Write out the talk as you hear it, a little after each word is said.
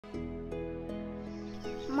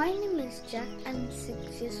My name is Jack. I'm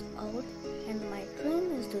 6 years old, and my dream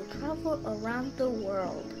is to travel around the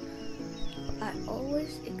world. I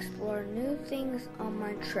always explore new things on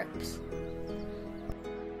my trips.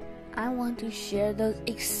 I want to share those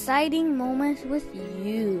exciting moments with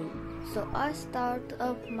you. So I started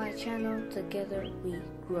up my channel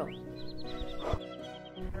TogetherWeGrow.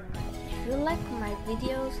 If you like my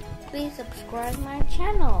videos, please subscribe my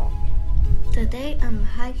channel. Today I'm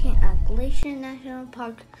hiking at Glacier National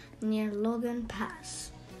Park near Logan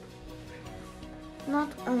Pass.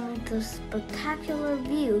 Not only the spectacular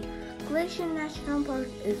view, Glacier National Park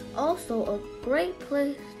is also a great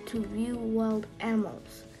place to view wild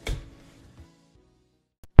animals. Can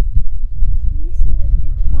you see the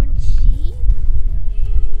bighorn sheep?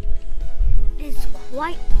 It's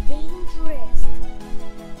quite dangerous.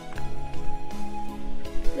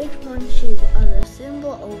 Bighorn sheep are the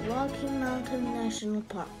symbol of Rocky Mountain National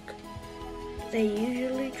Park. They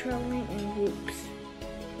usually travel in groups.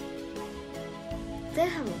 They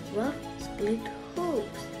have rough, split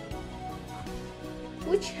hooves,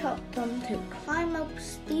 which help them to climb up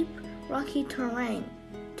steep, rocky terrain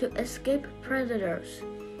to escape predators.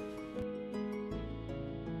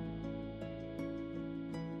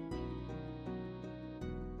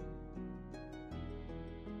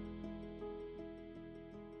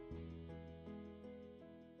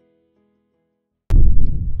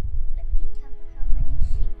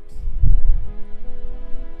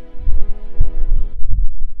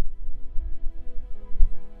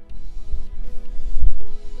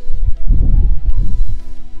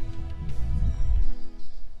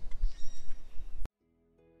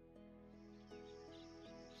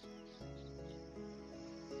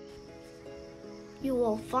 You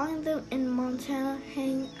will find them in Montana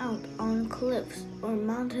hanging out on cliffs or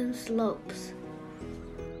mountain slopes.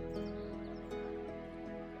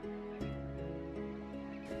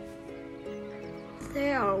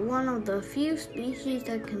 They are one of the few species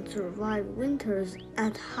that can survive winters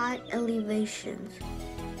at high elevations.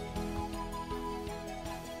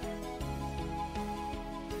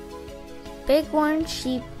 Bighorn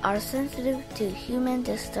sheep are sensitive to human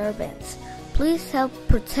disturbance. Please help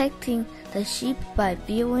protecting the sheep by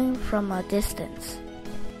viewing from a distance.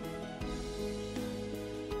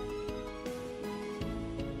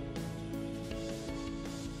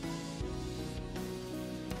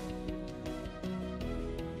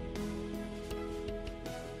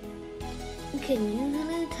 You can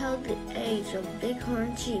usually tell the age of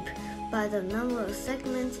bighorn sheep by the number of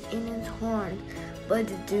segments in its horn, but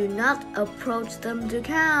do not approach them to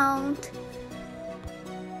count.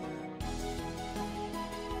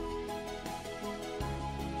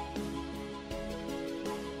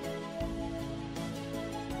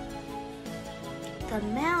 The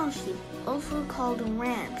male sheep, also called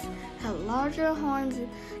rams, have larger horns and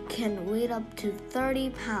can weigh up to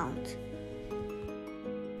 30 pounds.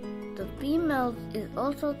 The females is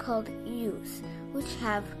also called ewes, which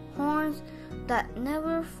have horns that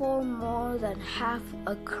never form more than half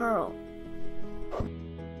a curl.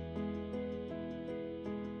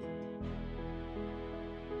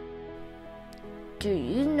 Do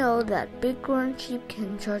you know that bighorn sheep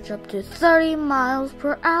can charge up to 30 miles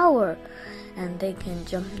per hour? And they can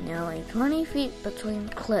jump nearly 20 feet between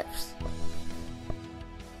cliffs.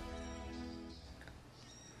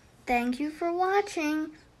 Thank you for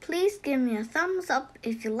watching. Please give me a thumbs up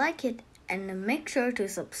if you like it and make sure to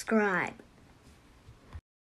subscribe.